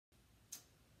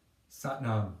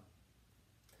Satnam.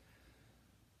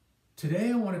 Today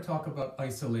I want to talk about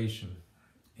isolation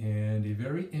and a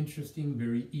very interesting,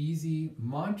 very easy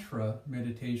mantra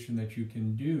meditation that you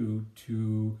can do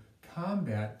to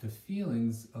combat the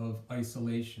feelings of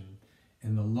isolation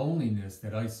and the loneliness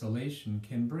that isolation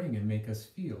can bring and make us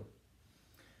feel.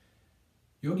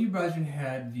 Yogi Bhajan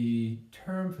had the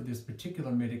term for this particular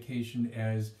meditation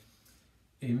as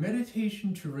a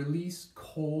meditation to release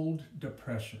cold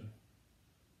depression.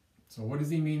 So what does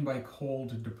he mean by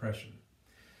cold depression?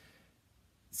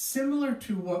 Similar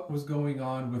to what was going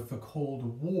on with the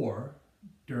Cold War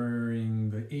during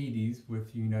the 80s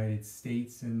with the United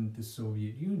States and the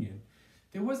Soviet Union.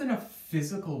 There wasn't a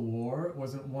physical war. It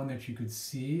wasn't one that you could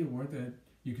see, or that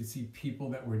you could see people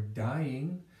that were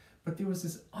dying, but there was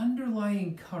this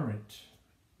underlying current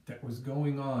that was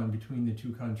going on between the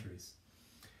two countries.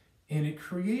 And it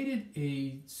created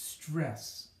a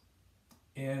stress.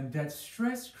 And that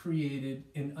stress created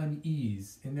an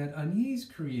unease. And that unease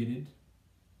created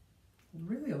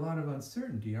really a lot of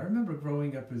uncertainty. I remember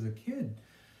growing up as a kid,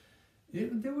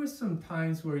 there were some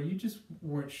times where you just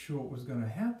weren't sure what was going to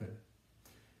happen.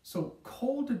 So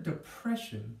cold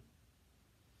depression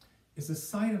is a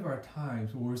sign of our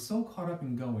times where we're so caught up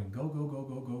in going, go, go, go,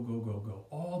 go, go, go, go, go,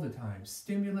 all the time.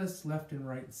 Stimulus left and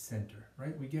right and center,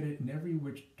 right? We get it in every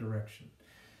which direction.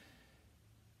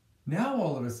 Now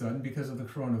all of a sudden, because of the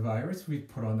coronavirus, we've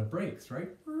put on the brakes, right?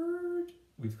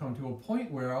 We've come to a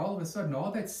point where all of a sudden,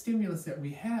 all that stimulus that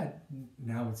we had,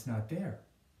 now it's not there.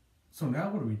 So now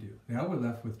what do? Now we're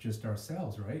left with just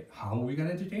ourselves, right? How are we going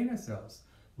to entertain ourselves?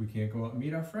 We can't go out and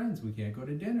meet our friends. We can't go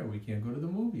to dinner. We can't go to the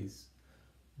movies.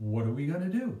 What are we going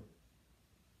to do?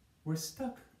 We're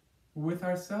stuck with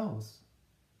ourselves.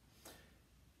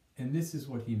 And this is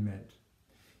what he meant.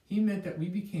 He meant that we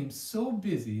became so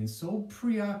busy and so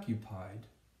preoccupied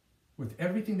with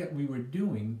everything that we were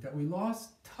doing that we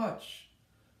lost touch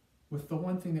with the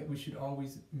one thing that we should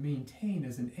always maintain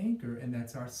as an anchor, and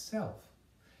that's ourself.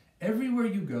 Everywhere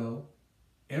you go,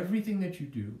 everything that you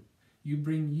do, you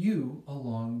bring you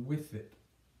along with it.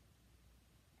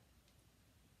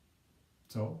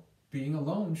 So being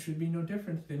alone should be no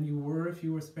different than you were if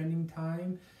you were spending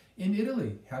time in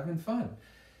Italy, having fun.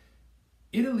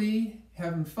 Italy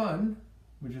having fun,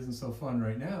 which isn't so fun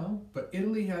right now, but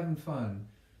Italy having fun.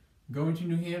 Going to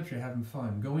New Hampshire, having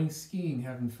fun. Going skiing,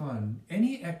 having fun.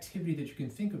 Any activity that you can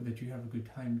think of that you have a good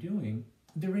time doing,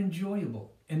 they're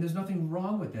enjoyable. And there's nothing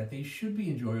wrong with that. They should be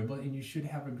enjoyable and you should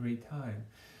have a great time.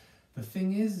 The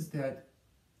thing is that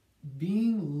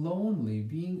being lonely,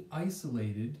 being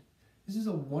isolated, this is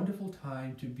a wonderful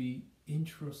time to be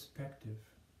introspective.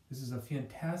 This is a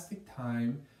fantastic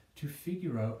time to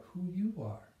figure out who you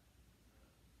are.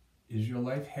 Is your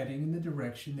life heading in the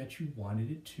direction that you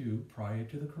wanted it to prior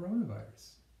to the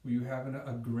coronavirus? Were you having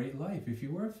a great life? If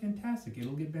you were, fantastic.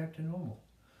 It'll get back to normal.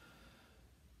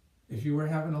 If you were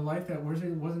having a life that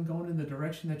wasn't going in the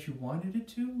direction that you wanted it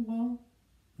to, well,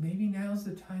 maybe now's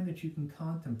the time that you can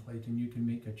contemplate and you can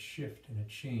make a shift and a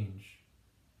change.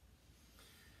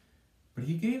 But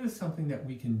he gave us something that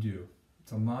we can do.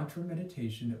 It's a mantra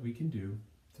meditation that we can do.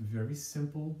 It's a very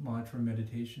simple mantra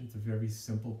meditation. It's a very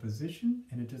simple position,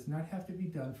 and it does not have to be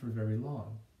done for very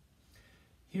long.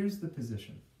 Here's the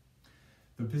position.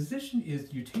 The position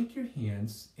is you take your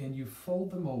hands and you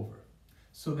fold them over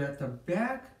so that the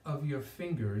back of your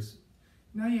fingers,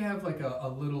 now you have like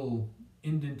a little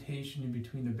indentation in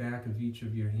between the back of each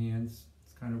of your hands.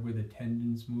 It's kind of where the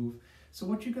tendons move. So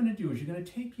what you're going to do is you're going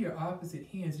to take your opposite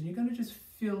hands and you're going to just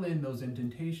fill in those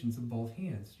indentations of both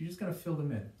hands. You're just going to fill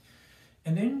them in.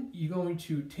 And then you're going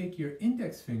to take your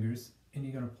index fingers and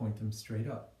you're going to point them straight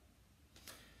up.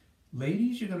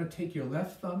 Ladies, you're going to take your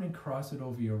left thumb and cross it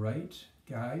over your right.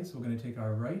 Guys, we're going to take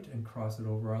our right and cross it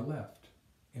over our left.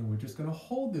 And we're just going to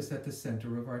hold this at the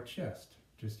center of our chest,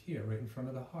 just here, right in front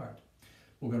of the heart.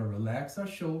 We're going to relax our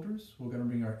shoulders. We're going to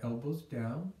bring our elbows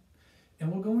down.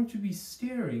 And we're going to be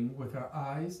staring with our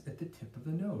eyes at the tip of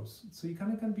the nose. So you're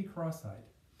kind of going to be cross-eyed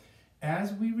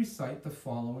as we recite the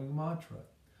following mantra.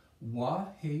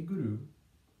 Waheguru,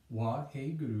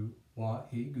 Waheguru,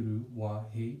 Waheguru,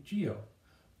 Wahegyo.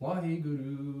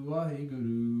 Waheguru,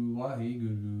 Waheguru,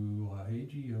 Waheguru,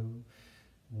 Wahegyo.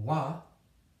 Wa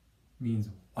means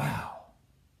wow.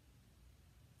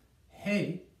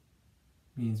 Hey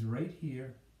means right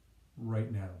here,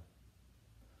 right now.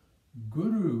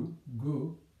 Guru,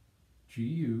 gu,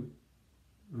 G-U,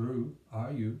 ru,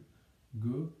 R-U,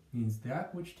 gu means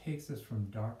that which takes us from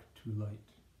dark to light.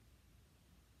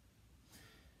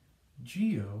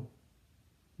 Geo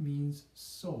means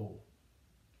soul,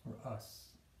 or us,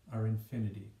 our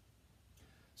infinity.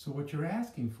 So what you're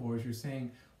asking for is you're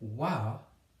saying, Wa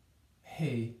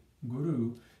Hey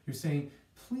Guru, you're saying,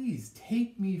 please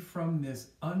take me from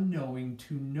this unknowing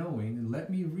to knowing and let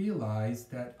me realize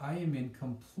that I am in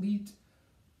complete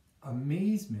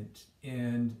amazement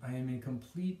and I am in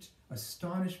complete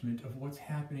astonishment of what's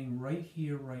happening right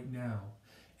here, right now.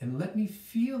 And let me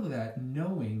feel that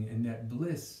knowing and that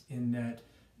bliss and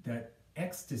that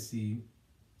ecstasy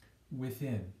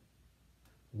within.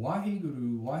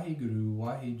 Waheguru, Waheguru,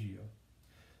 Waheguru.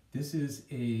 This is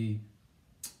a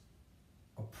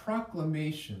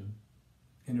proclamation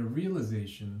and a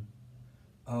realization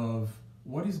of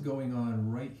what is going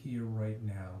on right here, right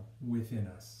now, within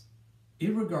us,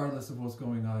 irregardless of what's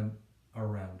going on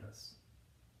around us.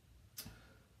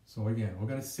 So again, we're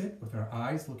going to sit with our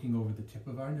eyes looking over the tip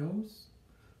of our nose.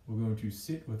 We're going to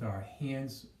sit with our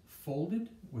hands folded,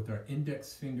 with our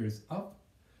index fingers up,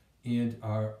 and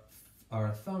our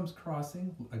thumbs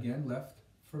crossing, again, left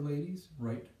for ladies,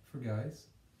 right for guys,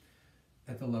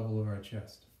 at the level of our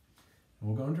chest. And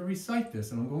we're going to recite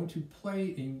this, and I'm going to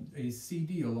play a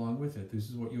CD along with it. This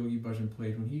is what Yogi Bhajan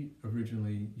played when he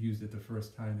originally used it the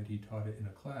first time that he taught it in a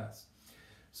class.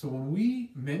 So when we,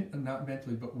 not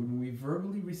mentally, but when we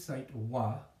verbally recite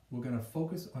Wa, we're going to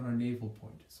focus on our navel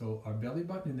point. So our belly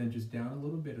button and then just down a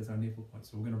little bit is our navel point.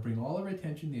 So we're going to bring all our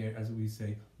attention there as we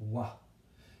say Wa.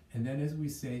 And then as we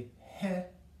say He,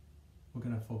 we're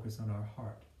going to focus on our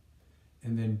heart.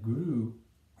 And then Guru,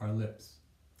 our lips.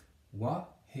 Wa,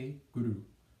 He, Guru.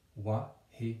 Wa,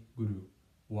 He, Guru.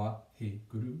 Wa, He,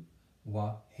 Guru.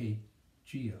 Wa, He,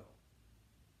 Jio.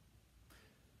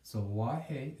 So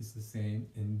Wahe is the same,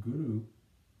 and Guru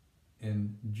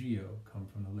and Jio come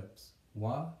from the lips.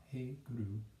 Wahe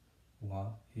Guru,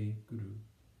 Wahe Guru,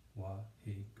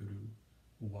 Wahe Guru,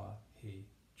 Wahe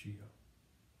Jio.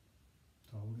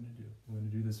 That's all we're going to do. We're going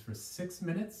to do this for 6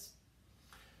 minutes.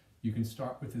 You can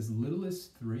start with as little as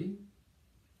 3,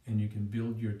 and you can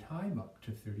build your time up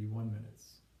to 31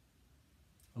 minutes.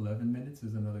 11 minutes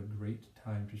is another great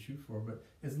time to shoot for, but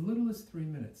as little as 3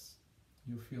 minutes.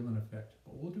 You'll feel an effect.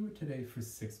 But we'll do it today for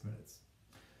 6 minutes.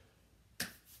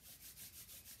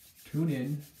 Tune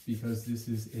in, because this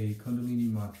is a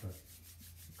Kundalini mantra,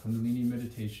 Kundalini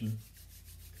meditation,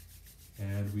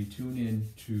 and we tune in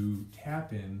to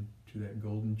tap in to that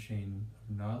golden chain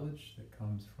of knowledge that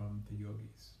comes from the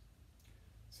yogis.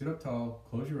 Sit up tall,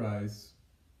 close your eyes,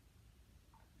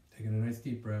 taking a nice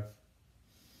deep breath,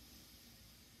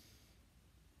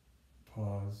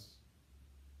 pause,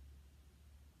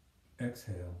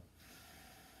 exhale,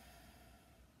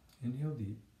 inhale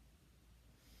deep,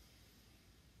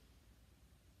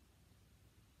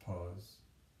 pause,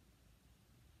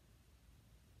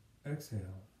 exhale,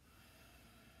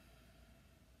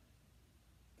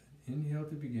 then inhale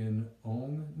to begin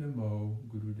Om Namo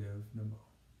Gurudev Namo.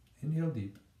 Inhale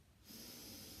deep.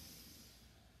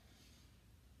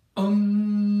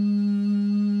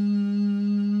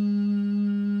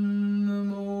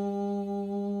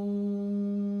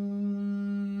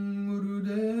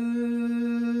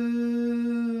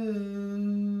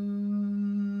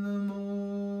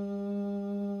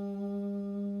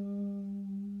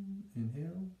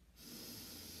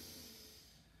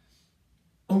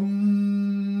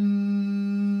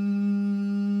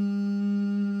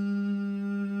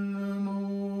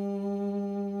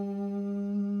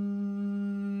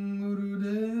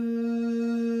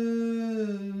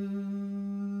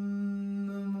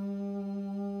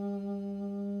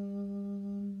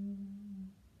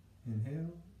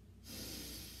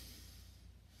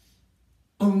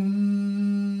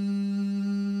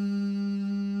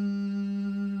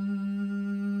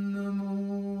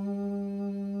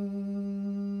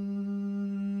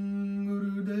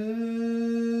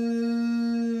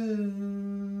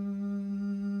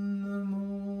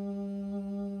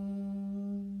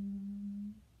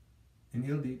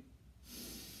 Inhale deep.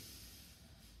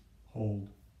 Hold.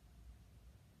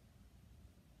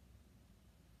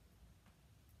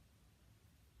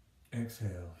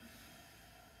 Exhale.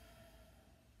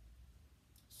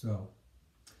 So,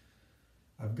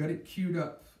 I've got it queued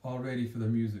up already for the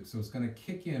music, so it's going to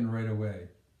kick in right away.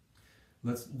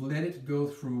 Let's let it go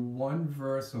through one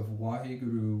verse of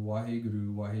Waheguru,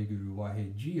 Waheguru, Waheguru,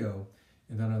 Wahegio,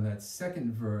 and then on that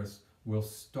second verse, we'll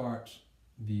start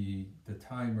the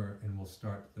timer and we'll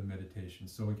start the meditation.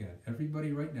 So again,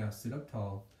 everybody right now, sit up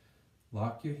tall,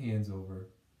 lock your hands over,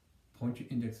 point your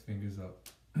index fingers up,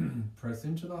 press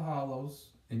into the hollows,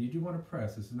 and you do want to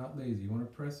press, this is not lazy, you want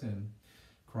to press in,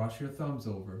 cross your thumbs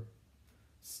over,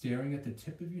 staring at the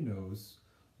tip of your nose,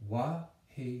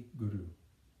 Waheguru,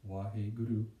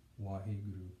 Waheguru,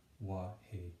 Waheguru,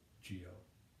 Wahegio.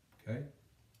 Okay?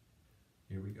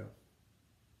 Here we go.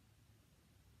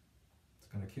 It's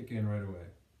going to kick in right away.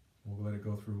 We'll let it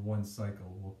go through one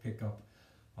cycle. We'll pick up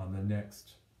on the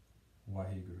next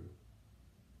Waheguru.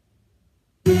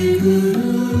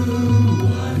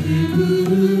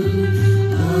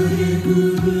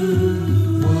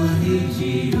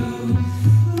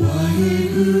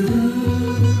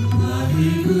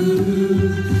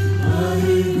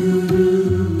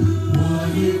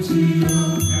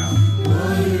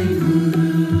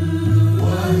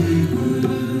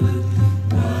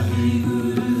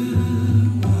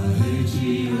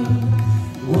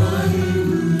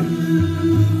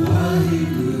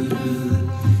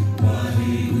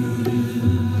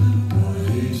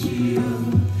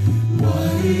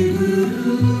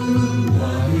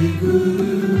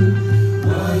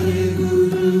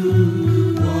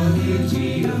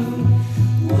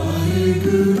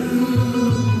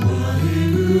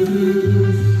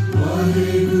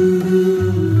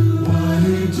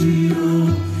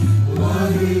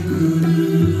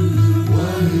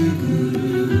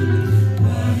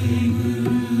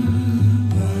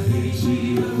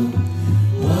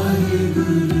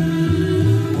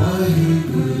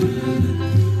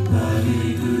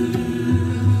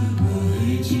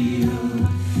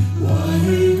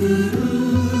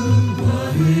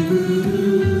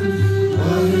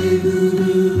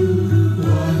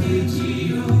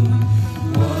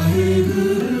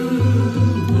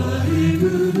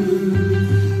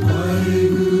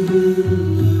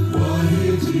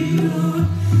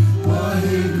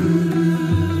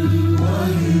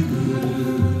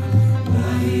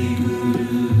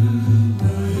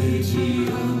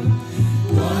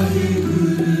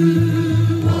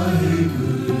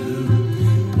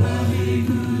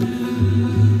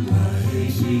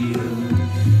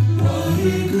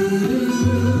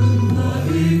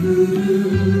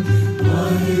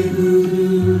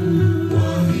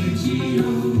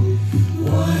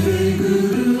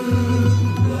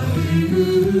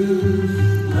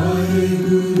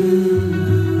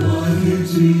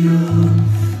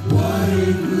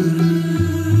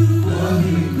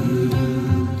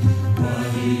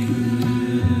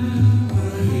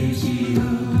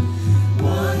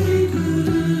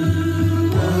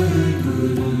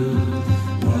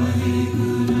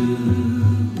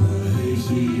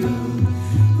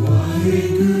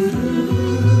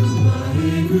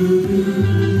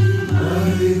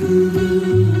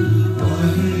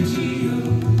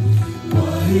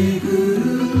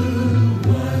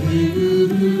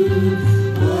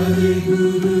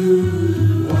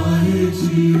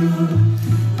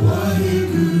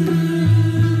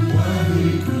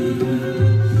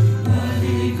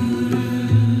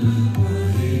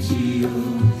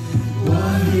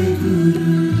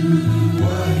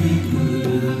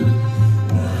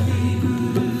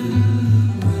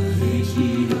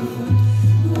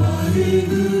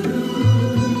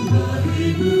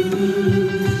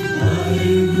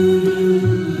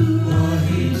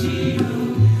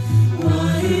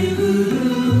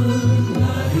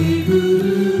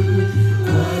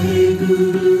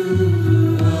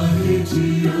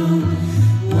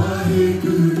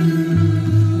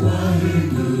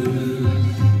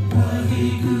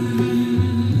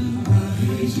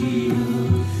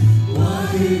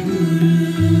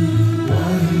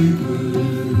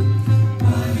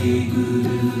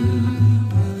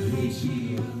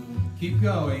 Keep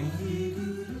going.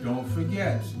 Don't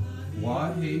forget,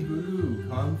 Waheguru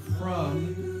comes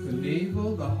from the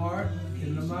navel, the heart,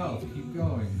 and the mouth. Keep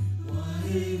going.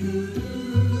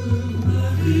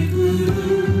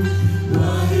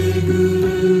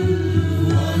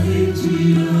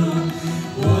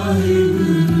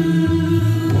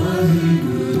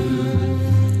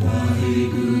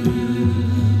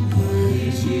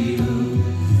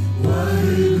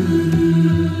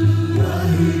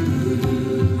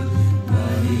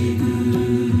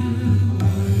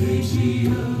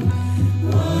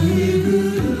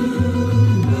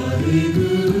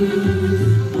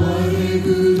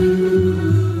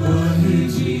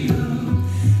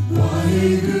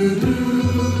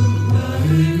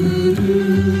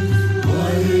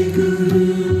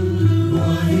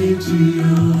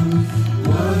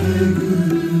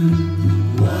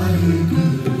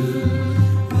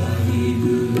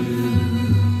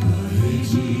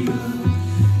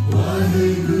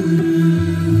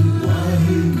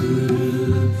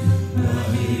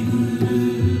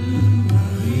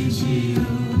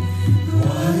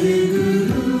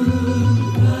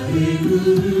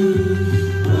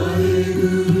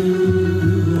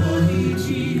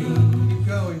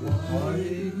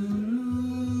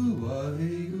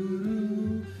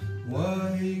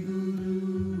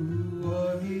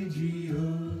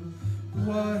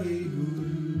 Waheguru,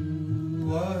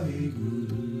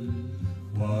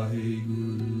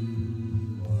 Waheguru.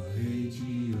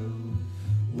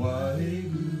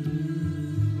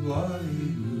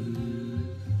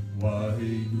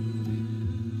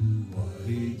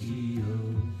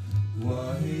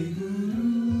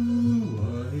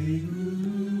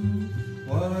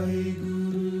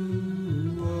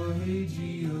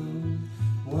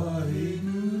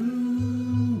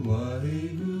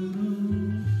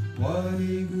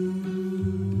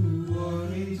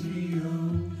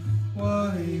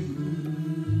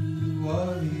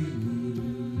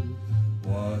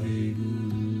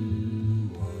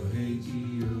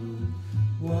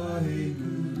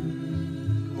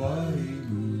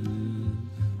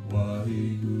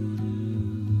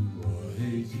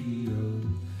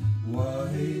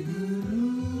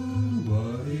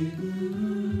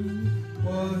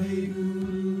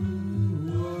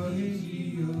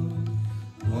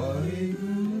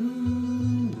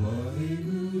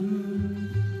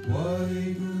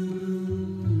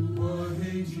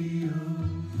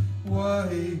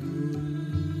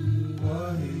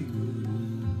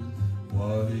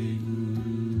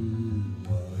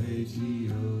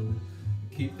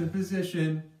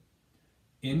 position.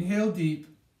 Inhale deep.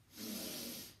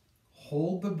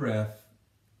 Hold the breath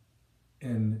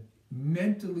and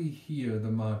mentally hear the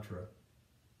mantra.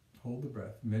 Hold the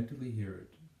breath, mentally hear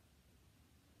it.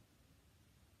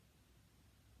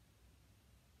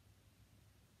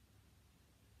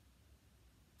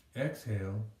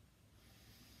 Exhale.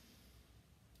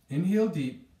 Inhale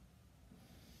deep.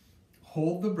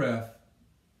 Hold the breath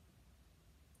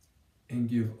and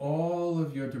give all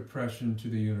of your depression to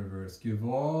the universe. Give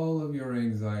all of your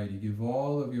anxiety. Give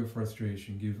all of your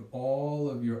frustration. Give all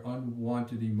of your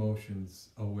unwanted emotions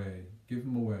away. Give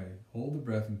them away. Hold the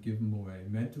breath and give them away.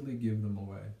 Mentally give them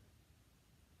away.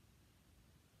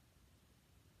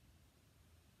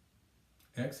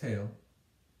 Exhale.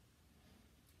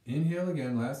 Inhale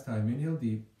again, last time. Inhale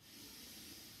deep.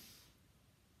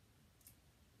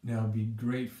 Now be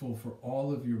grateful for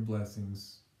all of your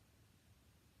blessings.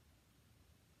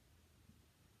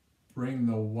 Bring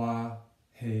the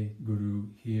Waheguru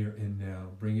here and now.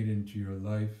 Bring it into your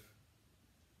life.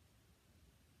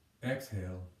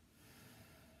 Exhale.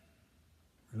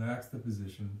 Relax the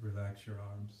position. Relax your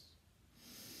arms.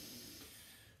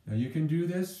 Now you can do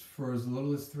this for as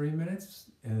little as 3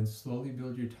 minutes and slowly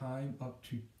build your time up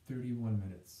to 31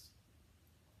 minutes.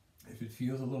 If it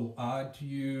feels a little odd to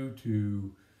you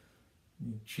to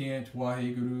chant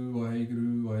Waheguru,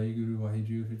 Waheguru, Waheguru,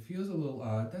 Waheguru, if it feels a little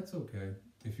odd, that's okay.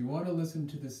 If you want to listen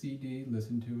to the CD,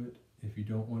 listen to it. If you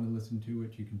don't want to listen to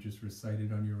it, you can just recite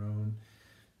it on your own.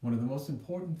 One of the most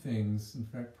important things, in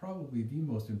fact, probably the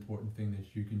most important thing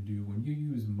that you can do when you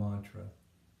use mantra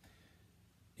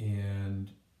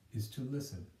and is to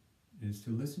listen. Is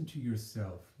to listen to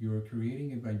yourself. You are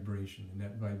creating a vibration, and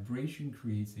that vibration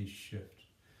creates a shift.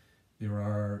 There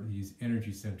are these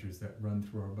energy centers that run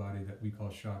through our body that we call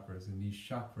chakras, and these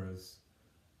chakras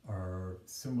are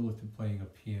similar to playing a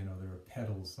piano. There are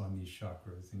pedals on these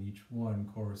chakras, and each one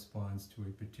corresponds to a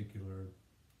particular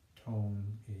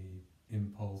tone, a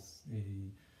impulse,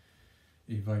 a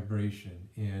vibration.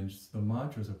 And the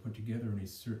mantras are put together in a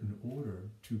certain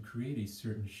order to create a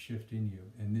certain shift in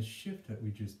you. And this shift that we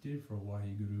just did for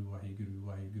Waheguru, Waheguru,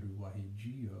 Waheguru,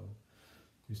 Wahegio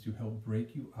is to help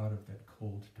break you out of that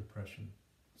cold depression.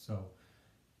 So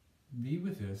be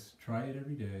with this, try it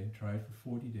every day, try it for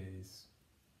 40 days,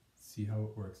 see how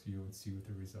it works for you and see what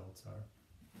the results are.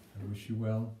 I wish you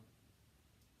well.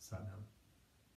 Sat Nam.